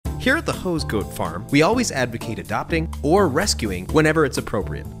Here at the Hose Goat Farm, we always advocate adopting or rescuing whenever it's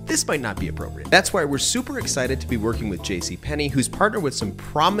appropriate. This might not be appropriate. That's why we're super excited to be working with JCPenney, who's partnered with some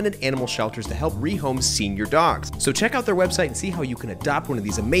prominent animal shelters to help rehome senior dogs. So check out their website and see how you can adopt one of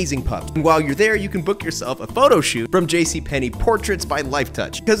these amazing pups. And while you're there, you can book yourself a photo shoot from JCPenney Portraits by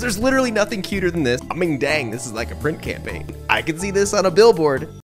Lifetouch, because there's literally nothing cuter than this. I mean, dang, this is like a print campaign. I can see this on a billboard.